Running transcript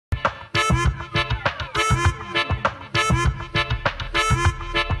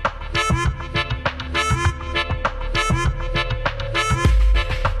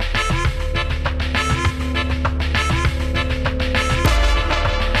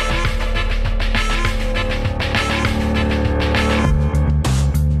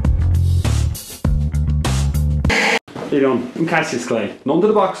you doing? I'm Cassius Clay. None to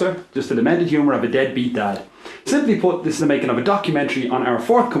the boxer, just the demented humour of a deadbeat dad. Simply put, this is the making of a documentary on our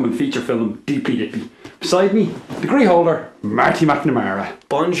forthcoming feature film, Deeply Dippy. Beside me, degree holder, Marty McNamara.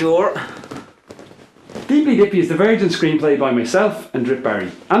 Bonjour. Deeply Dippy is the virgin screenplay by myself and Drip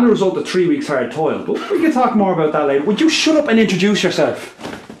Barry, and the result of 3 weeks hard toil, but we can talk more about that later. Would you shut up and introduce yourself?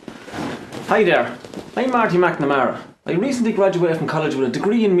 Hi there, I'm Marty McNamara. I recently graduated from college with a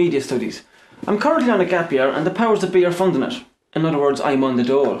degree in media studies. I'm currently on a gap year and the powers that be are funding it. In other words, I'm on the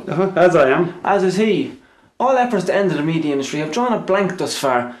dole. As I am. As is he. All efforts to enter the media industry have drawn a blank thus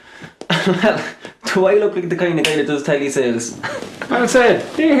far. Well, do I look like the kind of guy that does telesales? Well said.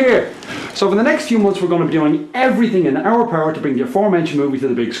 Here. So for the next few months we're going to be doing everything in our power to bring the aforementioned movie to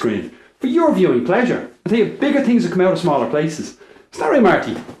the big screen. For your viewing pleasure. I tell you, bigger things have come out of smaller places. Is that right,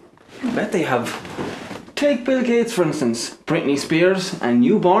 Marty? I bet they have. Take Bill Gates for instance, Britney Spears and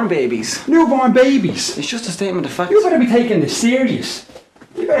newborn babies. Newborn babies? It's just a statement of fact. You better be taking this serious.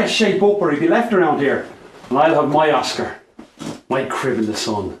 You better shape up or you'll be left around here. And I'll have my Oscar, my crib in the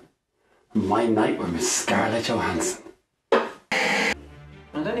sun, and my night with Miss Scarlett Johansson.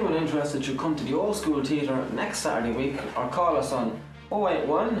 And anyone interested should come to the Old School Theatre next Saturday week or call us on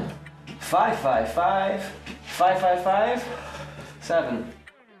 081 555 555 7.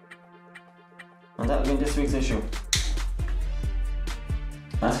 And that'll be in this week's issue.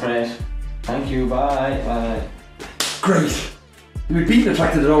 That's great. Thank you, bye, bye. Great. You'll be beating the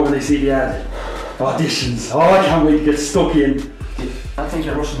fact that when they see the ad. Auditions. Oh, I can't wait to get stuck in. I think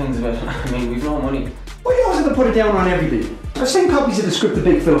you're rushing things a bit. I mean, we've no money. Well, you always have to put it down on everything. I've seen copies of the script to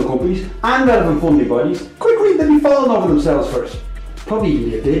big film companies and relevant funding bodies. Quick read, they'll be falling over themselves first. Probably even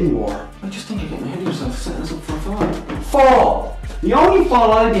be a bidding war. I just think you're getting ahead of yourself, setting us up for a fall. Fall! The only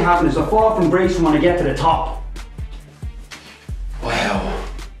fall I'll be having is a fall from grace when I get to the top. Wow.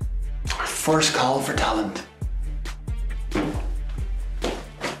 Our first call for talent.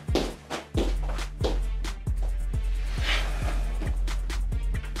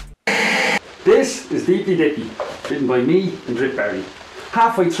 This is Deeply Dippy, written by me and Drip Barry.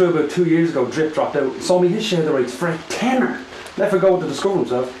 Halfway through about 2 years ago, Drip dropped out and sold me his share of the rights for a tenner. Left for go to discover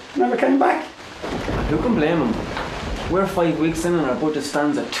himself, never came back. Who can blame him? We're 5 weeks in and our budget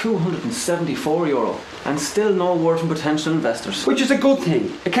stands at €274 and still no word from potential investors. Which is a good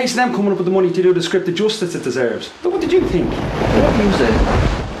thing. A case of them coming up with the money to do the script the justice it deserves. But what did you think? What do you say?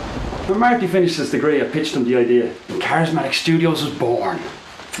 When Marty finished his degree, I pitched him the idea. And Charismatic Studios was born.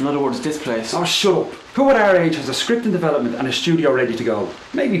 In other words, this place. Oh, shut up. Who at our age has a script in development and a studio ready to go?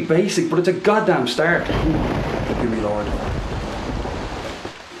 Maybe basic, but it's a goddamn start. Give me Lord.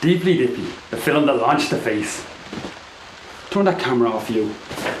 Deeply Dippy, the film that launched the face. Turn that camera off, you.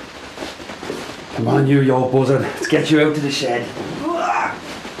 Come on, you old buzzard. Let's get you out to the shed.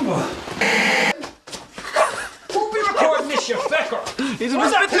 Who'll be recording this, you fecker? He's a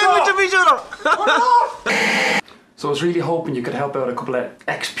bit too each other. So I was really hoping you could help out a couple of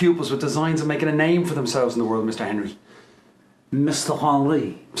ex-pupils with designs of making a name for themselves in the world, Mr. Henry. Mr.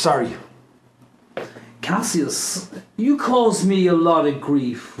 Henry. Sorry. Cassius, you caused me a lot of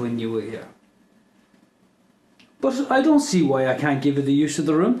grief when you were here. But I don't see why I can't give you the use of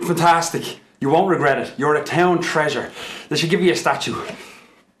the room. Fantastic. You won't regret it. You're a town treasure. They should give you a statue.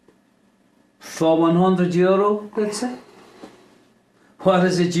 For €100, let's say. What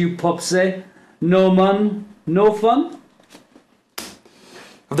is it you pups say? No man, no fun?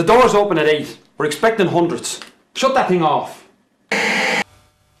 If the door's open at 8, we're expecting hundreds. Shut that thing off.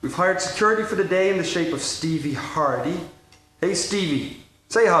 We've hired security for the day in the shape of Stevie Hardy. Hey Stevie,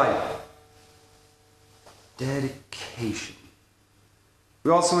 say hi. Dedication. We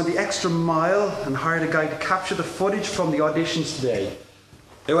also went the extra mile and hired a guy to capture the footage from the auditions today.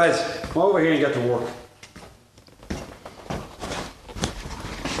 Hey Wes, come over here and get to work.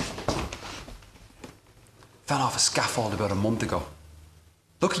 Fell off a scaffold about a month ago.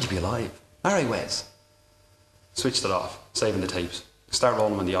 Lucky to be alive. Alright Wes. Switched it off, saving the tapes. Start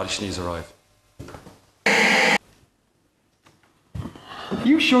rolling when the auditionees arrive.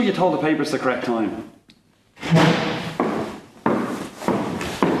 You sure you told the papers the correct time?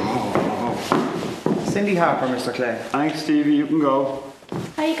 Cindy Harper, Mr. Clay. Thanks, Stevie. You can go.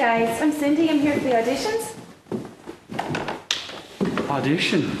 Hi guys, I'm Cindy. I'm here for the auditions.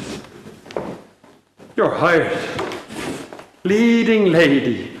 Auditions? You're hired. Leading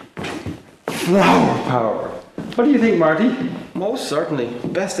lady. Flower power. What do you think, Marty? Most certainly.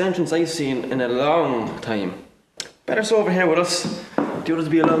 Best entrance I've seen in a long time. Better so over here with us. The others will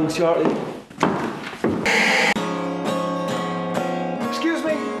be along shortly. Excuse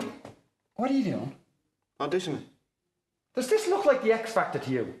me. What are you doing? Auditioning. Does this look like the X Factor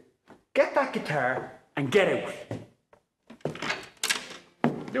to you? Get that guitar and get out.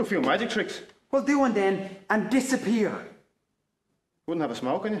 Do a few magic tricks. Well, do one then and disappear. Wouldn't have a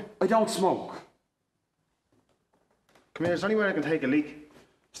smoke on you. I don't smoke. Come here, is there anywhere I can take a leak?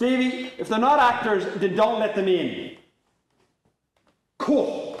 Stevie, if they're not actors, then don't let them in.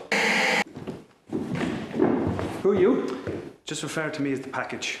 Cool. Who are you? Just refer to me as the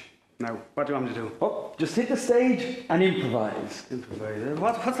package. Now, what do you want me to do? Oh, just hit the stage and improvise. Improvise.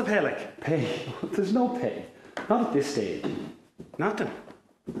 What's the pay like? Pay? There's no pay. Not at this stage. Nothing.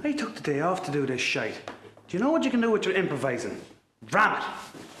 I took the day off to do this shite. Do you know what you can do with your improvising? Ram it.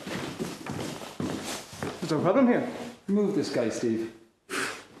 Is there a problem here? Remove this guy, Steve.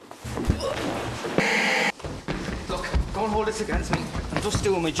 Look, don't hold this against me. I'm just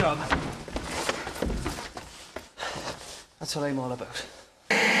doing my job. That's what I'm all about.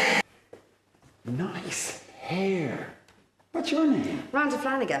 Nice hair. What's your name? Rhonda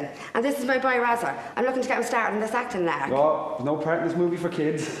Flanagan, and this is my boy Razza. I'm looking to get him started in this acting lark. Oh, no part in this movie for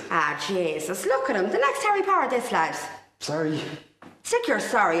kids. Ah, Jesus, look at him. The next Harry Potter, this lad. Sorry. Stick your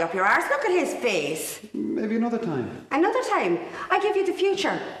sorry up your arse. Look at his face. Maybe another time. Another time? I give you the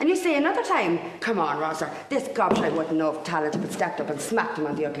future, and you say another time. Come on, Razza. This gobshite wouldn't know of talent but stepped up and smacked him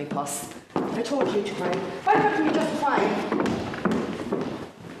on the ugly puss. I told you to cry. Why couldn't you just cry?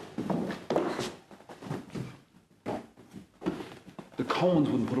 The Coens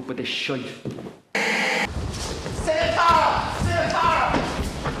wouldn't put up with this shite. Tara!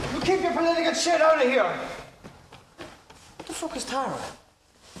 You keep your political shit out of here! What the fuck is Tara?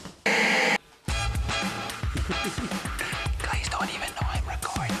 Guys don't even know I'm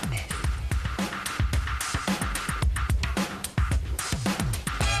recording this.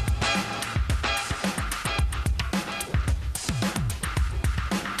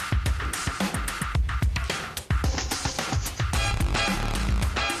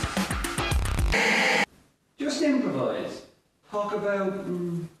 Just improvise. Talk about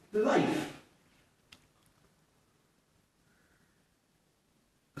life.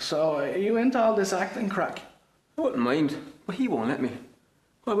 So, are you into all this acting crack? I wouldn't mind, but he won't let me.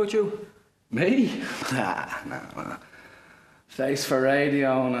 What about you? Me? Nah. Face for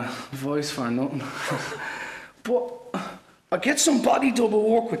radio and a voice for nothing. But I'll get some body double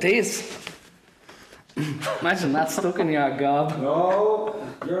work with this. Imagine that stuck in your gob. No,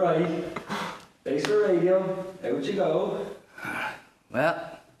 you're right. Face for radio. Out you go. Well,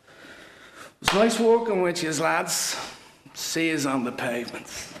 it was nice working with you, lads. See yous on the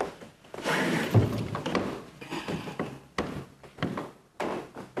pavements.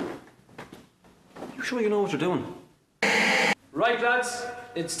 You sure you know what you're doing? Right, lads,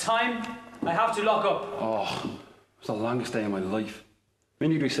 it's time. I have to lock up. Oh, it's the longest day of my life. How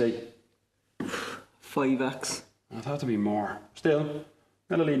many did we say? 5 acts. I thought there'd be more. Still,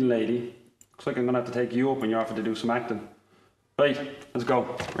 not a leading lady. Looks like I'm gonna have to take you up when you're offered to do some acting. Right, let's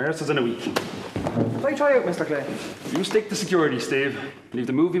go. Rehearsals in a week. Why try out, Mr. Clay? You stick to security, Steve. Leave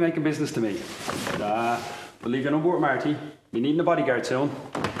the movie making business to me. We'll leave your number with Marty. You needing a bodyguard soon.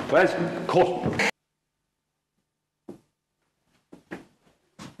 Well, cut.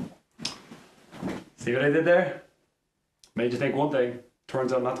 See what I did there? Made you think one thing.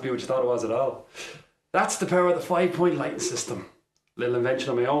 Turns out not to be what you thought it was at all. That's the power of the 5-point lighting system. Little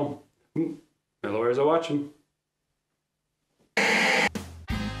invention of my own. My lawyers are watching.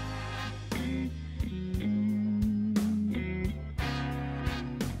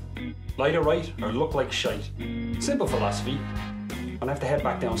 Light it right or look like shite. Simple philosophy. I'll have to head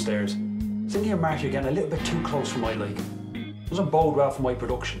back downstairs. Cindy and Marty are getting a little bit too close for my liking. Doesn't bode well for my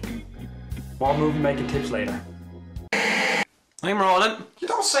production. More movie making tips later. I'm rolling. You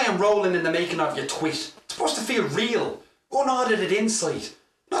don't say I'm rolling in the making of your twit. It's supposed to feel real. Unaudited insight.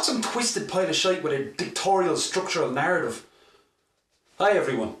 Not some twisted pile of shite with a dictatorial structural narrative. Hi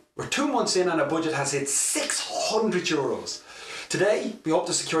everyone. We're 2 months in and our budget has hit €600. Today, we hope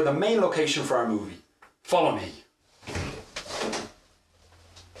to secure the main location for our movie. Follow me.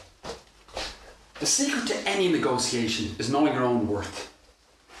 The secret to any negotiation is knowing your own worth,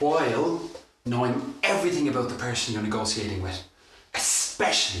 while knowing everything about the person you're negotiating with.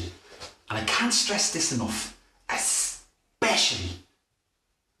 Especially, and I can't stress this enough, especially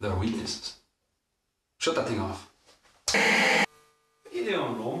their weaknesses. Shut that thing off. What are you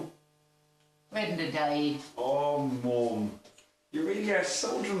doing, Mum? When did I eat? Oh, Mum. You really are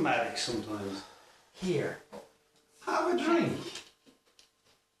so dramatic sometimes. Here, have a drink.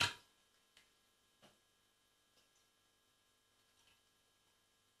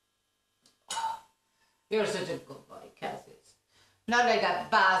 You're such a good boy, Cassius. Not like that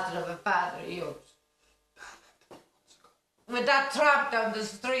bastard of a father of yours. With that tramp down the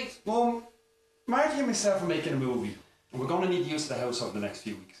street. Mum, Marty and myself are making a movie. And we're going to need the use of the house over the next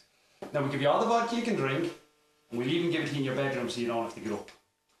few weeks. Now, we'll give you all the vodka you can drink, and we'll even give it to you in your bedroom so you don't have to get up.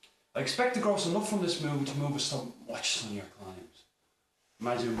 I expect to gross enough from this move to move us to much sunnier climes.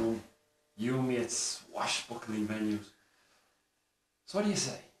 Imagine Mum, you and me at swashbuckling venues. So what do you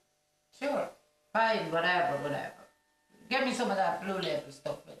say? Sure. Fine, whatever. Get me some of that Blue Label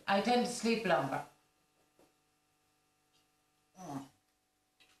stuff. I tend to sleep longer.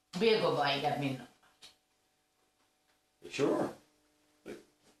 Be a good boy, get me a number. Sure.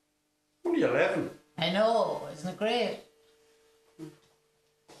 Only 11. I know, isn't it great?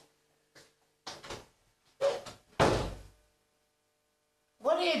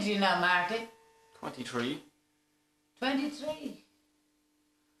 What age are you now, Marty? 23. 23.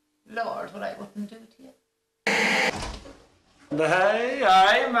 Lord, what I wouldn't do to you. Hey,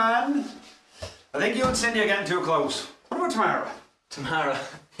 aye, man. I think you and Cindy are getting too close. What about Tamara? Tamara?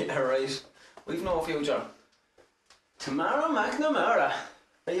 Yeah, right. We've no future. Tamara McNamara?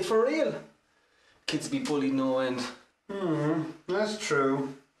 Are you for real? Kids be bullied no end. That's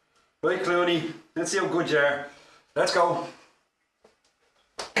true. Right, Clooney, let's see how good you are. Let's go.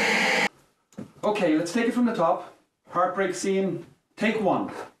 Okay, let's take it from the top. Heartbreak scene, take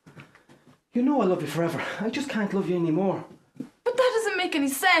 1. You know I love you forever. I just can't love you anymore. But that doesn't make any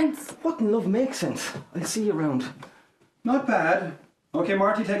sense. What in love makes sense? I'll see you around. Not bad. Okay,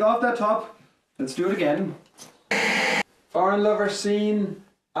 Marty, take off that top. Let's do it again. Foreign lover scene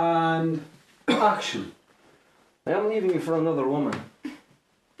and action. I am leaving you for another woman.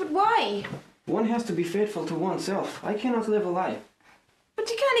 But why? One has to be faithful to oneself. I cannot live a lie. But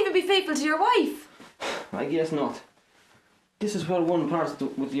you can't even be faithful to your wife. I guess not. This is where one parts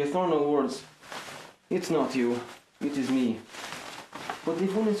with the eternal words. It's not you, it is me. But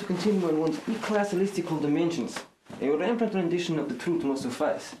if one is to continue in one's ecclesiastical dimensions, a rampant rendition of the truth must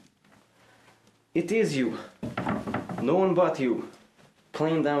suffice. It is you. No one but you.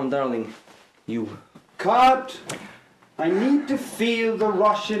 Plain down, darling. You. Cut! I need to feel the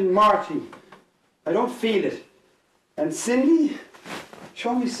rush in Marty. I don't feel it. And Cindy,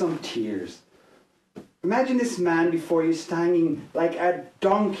 show me some tears. Imagine this man before you standing like a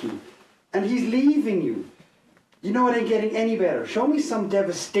donkey, and he's leaving you. You know it ain't getting any better. Show me some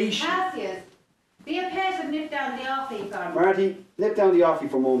devastation. Cassius, be a pet and nip down the offie for me. Marty, nip down the offie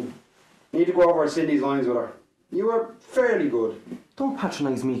for Mum. Need to go over Cindy's lines with her. You were fairly good. Don't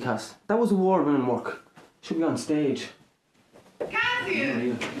patronise me, Cass. That was award-winning work. Should be on stage.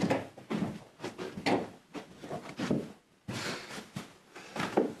 Cassius!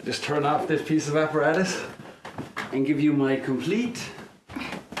 Just turn off this piece of apparatus and give you my complete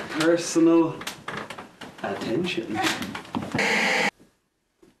personal attention.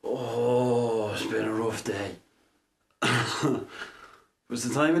 Oh, it's been a rough day. It's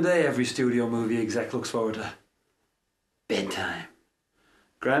the time of day every studio movie exec looks forward to. Bedtime.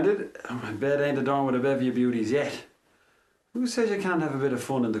 Granted, my bed ain't adorned with a bevy of beauties yet. Who says you can't have a bit of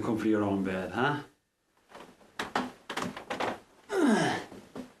fun in the comfort of your own bed, huh?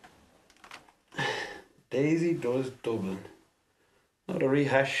 Daisy does Dublin. Not a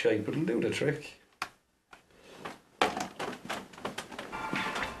rehash shite, but it'll do the trick.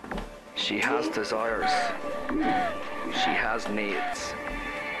 She has desires. She has needs.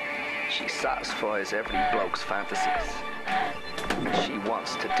 She satisfies every bloke's fantasies. She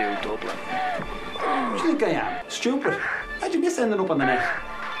wants to do Dublin. What do you think I am? Stupid. Imagine this ending up on the net.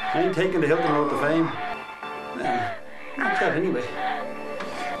 I ain't taking the Hilton Road to fame. Nah, not that anyway.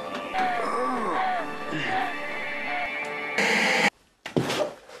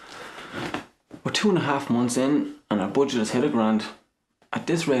 We're 2.5 months in, and our budget has hit $1,000. At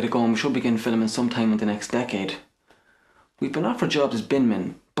this rate of going, we should begin filming sometime in the next decade. We've been offered jobs as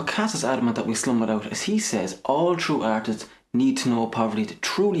binmen, but Cass is adamant that we slum it out, as he says all true artists need to know poverty to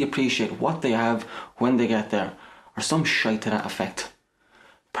truly appreciate what they have when they get there, or some shite to that effect.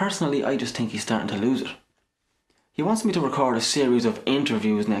 Personally, I just think he's starting to lose it. He wants me to record a series of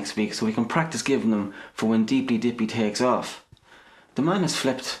interviews next week so we can practice giving them for when Deeply Dippy takes off. The man has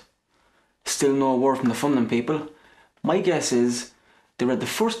flipped. Still no word from the funding people. My guess is they read the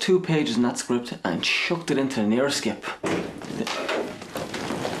first 2 pages in that script and chucked it into an air skip.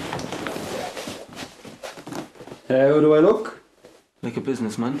 How do I look? Like a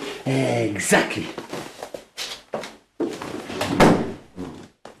businessman. Exactly.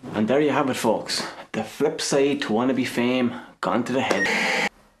 And there you have it, folks. The flip side to wannabe fame gone to the head.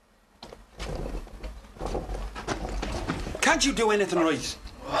 Can't you do anything right?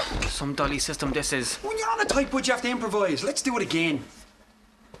 Some dolly system this is. When you're on a tight budget, you have to improvise. Let's do it again.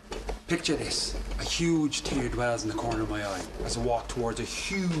 Picture this. A huge tear dwells in the corner of my eye as I walk towards a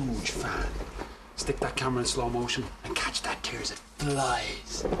huge fan. Stick that camera in slow motion and catch that tear as it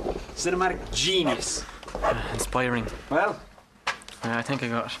flies. Cinematic genius. Inspiring. Well, I think I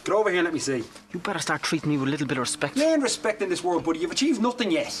got it. get over here and let me see. You better start treating me with a little bit of respect. You ain't respect in this world, buddy. You've achieved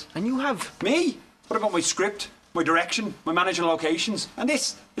nothing yet. And you have. Me? What about my script, my direction, my managing locations? And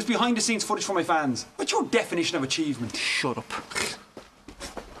this is behind the scenes footage for my fans. What's your definition of achievement? Shut up.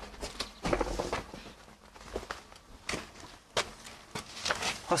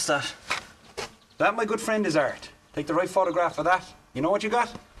 What's that? That, my good friend, is art. Take the right photograph of that. You know what you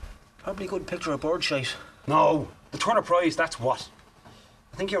got? Probably a good picture of bird shite. No, the Turner Prize, that's what.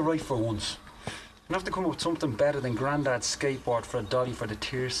 I think you're right for once. You have to come up with something better than Grandad's skateboard for a dolly for the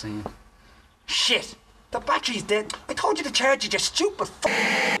tear scene. Shit! The battery's dead. I told you to charge it, you stupid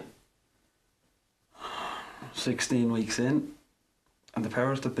f***. 16 weeks in, and the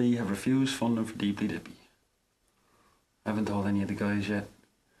powers that be have refused funding for Deeply Dippy. I haven't told any of the guys yet.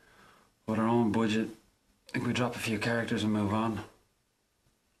 With our own budget, I think we drop a few characters and move on.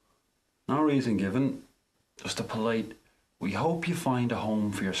 No reason given, just a polite, we hope you find a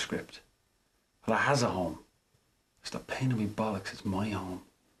home for your script. Well, it has a home. It's the pain in me bollocks, it's my home.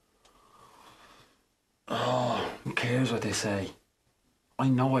 Oh, who cares what they say? I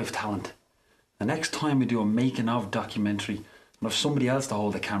know I've talent. The next time we do a making of documentary, I'll have somebody else to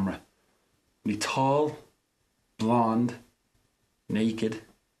hold the camera. Be tall, blonde, naked,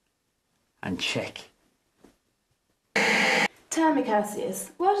 and check. Tell me,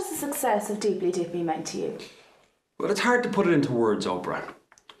 Cassius, what has the success of Deeply Dippy meant to you? Well, it's hard to put it into words, Oprah.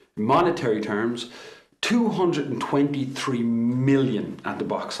 In monetary terms, 223 million at the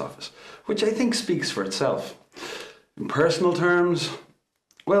box office, which I think speaks for itself. In personal terms,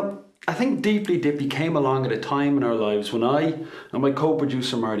 well, I think Deeply Dippy came along at a time in our lives when I and my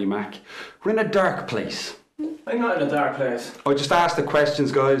co-producer Marty Mack were in a dark place. I'm not in a dark place. I just asked the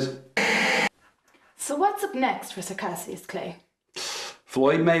questions, guys. So what's up next for Sir Cassius Clay?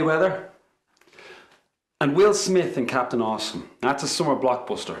 Floyd Mayweather and Will Smith in Captain Awesome. That's a summer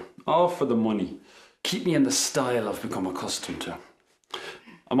blockbuster. All for the money. Keep me in the style I've become accustomed to.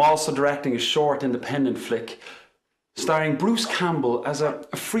 I'm also directing a short independent flick starring Bruce Campbell as a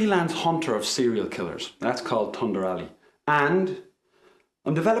freelance hunter of serial killers. That's called Thunder Alley. And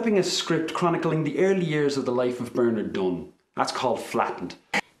I'm developing a script chronicling the early years of the life of Bernard Dunn. That's called Flattened.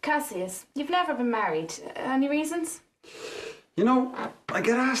 Cassius, you've never been married. Any reasons? You know, I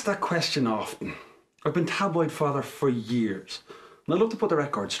get asked that question often. I've been tabloid father for years, and I'd love to put the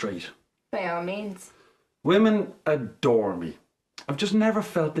record straight. By all means. Women adore me. I've just never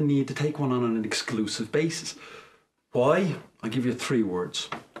felt the need to take one on an exclusive basis. Why? I'll give you 3 words.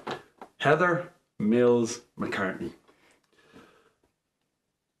 Heather Mills McCartney.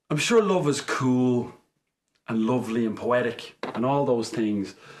 I'm sure love is cool and lovely and poetic and all those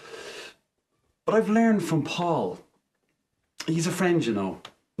things. But I've learned from Paul. He's a friend, you know.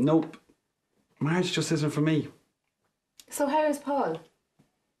 Nope. Marriage just isn't for me. So how is Paul?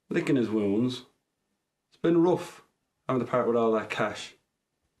 Licking his wounds. It's been rough having to part with all that cash.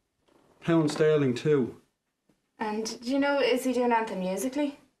 Pound sterling too. And do you know, is he doing anything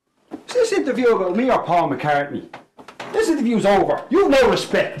musically? Is this interview about me or Paul McCartney? This interview's over. You've no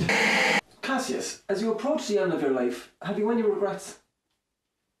respect. Cassius, as you approach the end of your life, have you any regrets?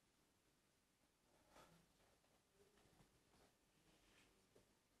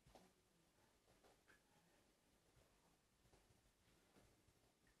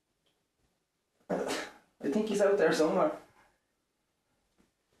 I think he's out there somewhere.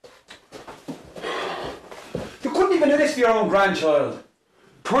 You couldn't even do this for your own grandchild.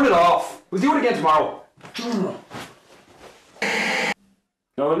 Turn it off. We'll do it again tomorrow.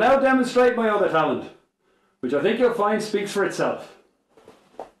 I will now demonstrate my other talent, which I think you'll find speaks for itself.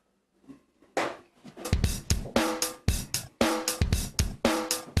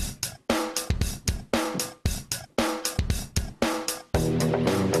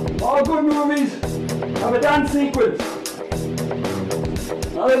 All good movies have a dance sequence.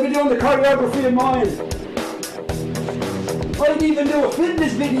 I'll be doing the choreography in mine. I'd even do a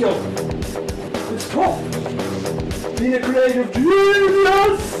fitness video. It's tough. Being a creative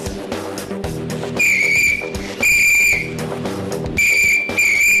genius.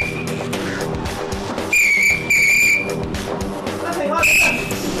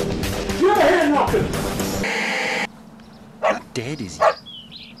 You ever hear knocking? Not dead, is he?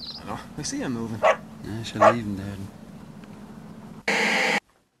 Oh, I see him moving. I shall leave him there.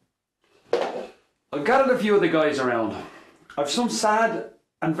 I've gathered a few of the guys around. I've some sad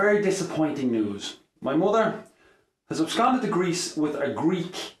and very disappointing news. My mother has absconded to Greece with a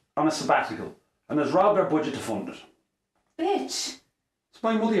Greek on a sabbatical and has robbed our budget to fund it. Bitch. It's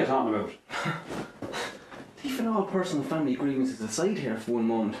my mother you're talking about. Leaving all personal family grievances aside here for one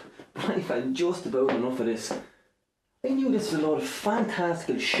moment, but I've had just about enough of this. I knew this was a load of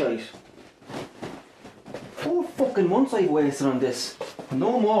fantastical shite. 4 fucking months I've wasted on this.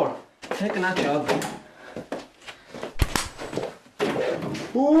 No more. Taking that job.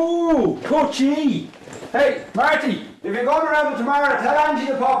 Ooh, Coachy! Hey, Marty, if you're going around tomorrow, tell Angie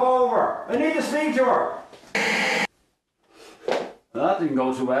to pop over. I need to speak to her. Well, that didn't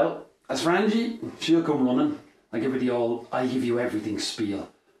go too well. As for Angie, she'll come running. I give her the old, I give you everything spiel.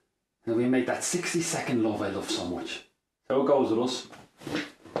 And we make that 60-second love I love so much. So it goes with us.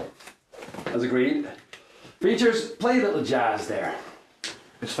 As agreed. Features, play a little jazz there.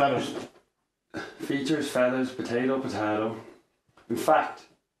 It's fellas. Features, fellas, potato, potato. In fact,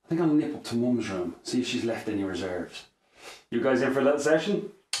 I think I'll nip up to Mum's room, see if she's left any reserves. You guys in for a little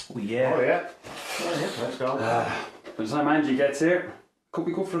session? Oh yeah. Oh yeah. Oh, yeah, let's go. By the time Angie gets here, could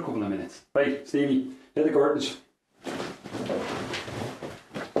be good for a couple of minutes. Right, Stevie, hit the curtains.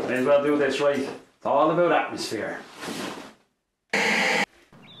 May as well do this right. It's all about atmosphere.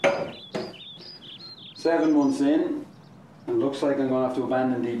 7 months in, and looks like I'm going to have to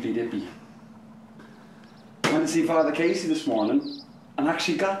abandon Deeply Dippy. I went to see Father Casey this morning, and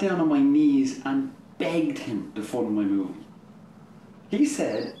actually got down on my knees and begged him to fund my movie. He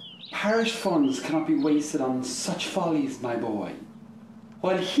said, parish funds cannot be wasted on such follies, my boy.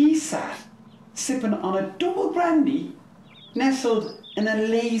 While he sat, sipping on a double brandy, nestled in a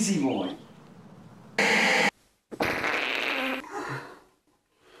lazy boy.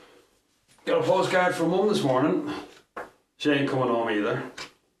 Got a postcard from Mum this morning. She ain't coming home either.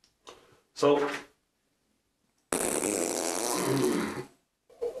 So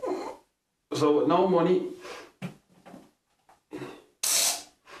with no money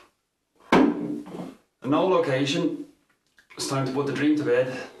and no location, it's time to put the dream to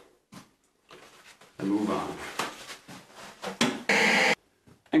bed and move on.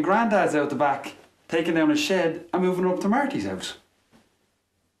 And Grandad's out the back, taking down his shed and moving up to Marty's house.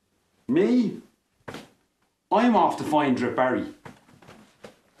 Me? I'm off to find Drip Barry.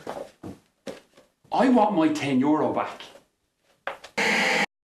 I want my €10 back.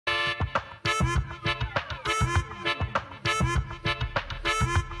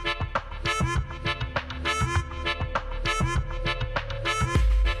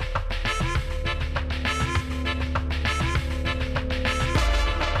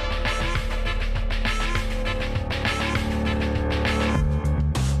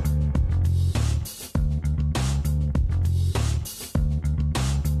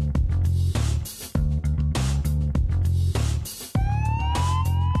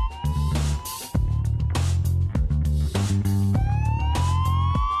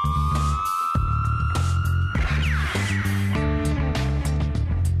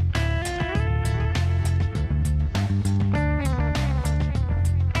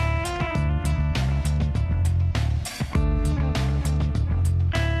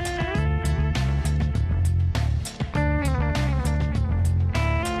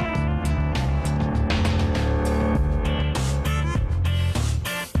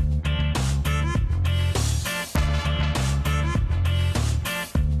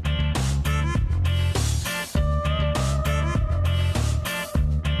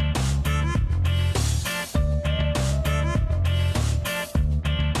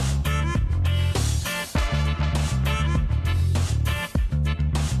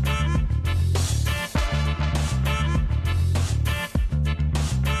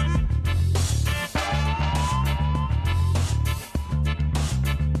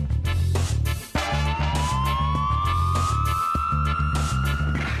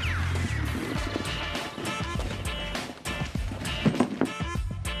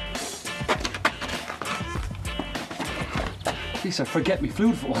 At least I'd forget me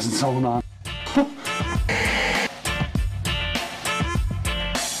fluid if it wasn't so long.